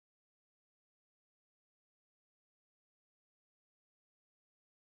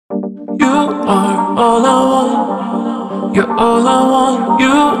are all I want. You're all I want. You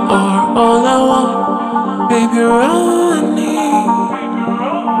are all I want. Baby, you're all I need.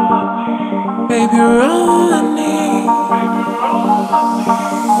 Baby, you're all I need.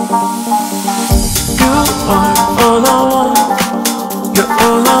 You are all I want. You're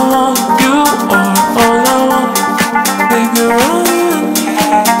all I want. You are all I want. Baby, you're all I need.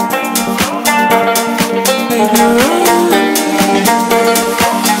 Baby, you're all I need.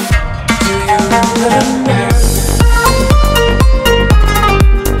 Do you remember?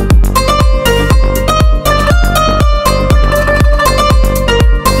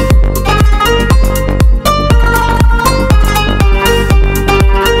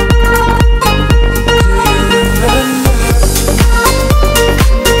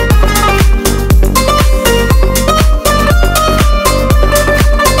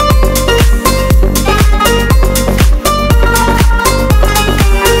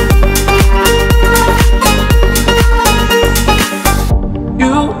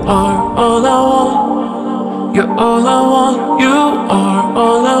 You're all I want, you are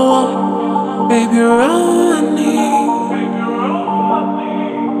all I want. Baby, you're all I need.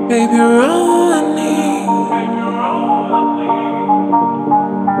 Baby, you're all I need.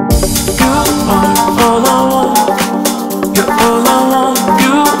 You are all I want. You're all I want,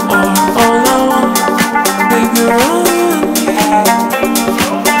 you are all I want. Baby, you're all I need.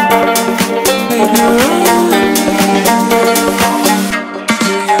 Baby, you're all I need.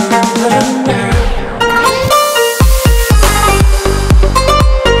 Do you remember?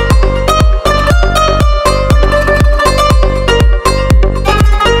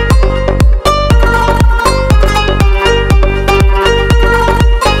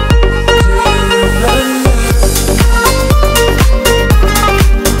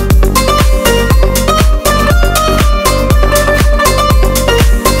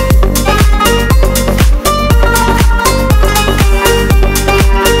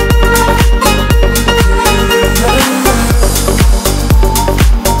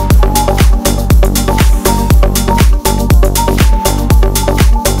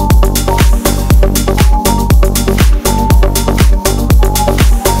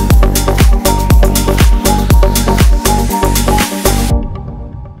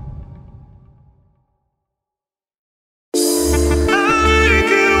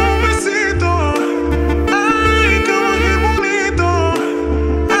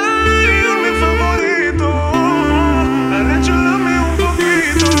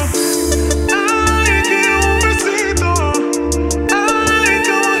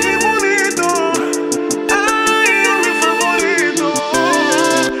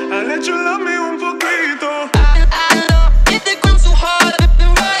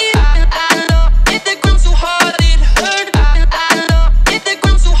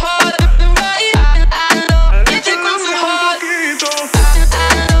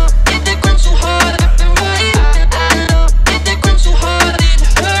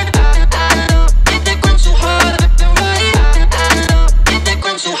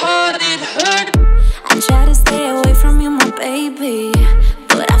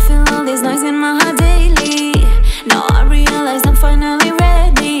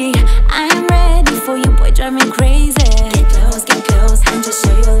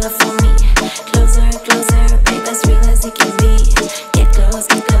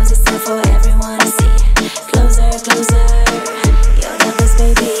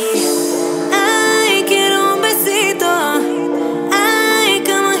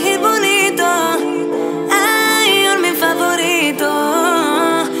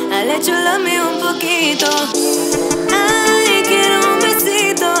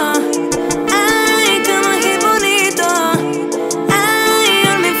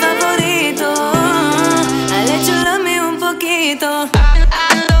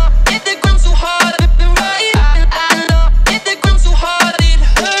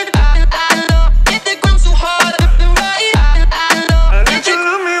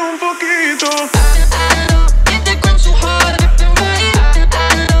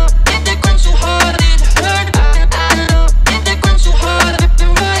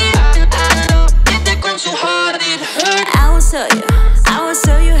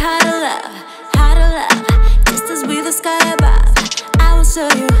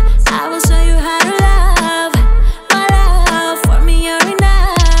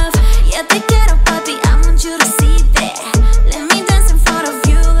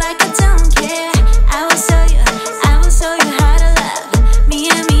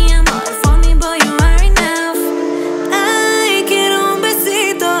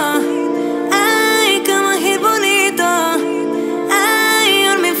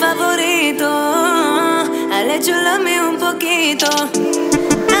 necesito.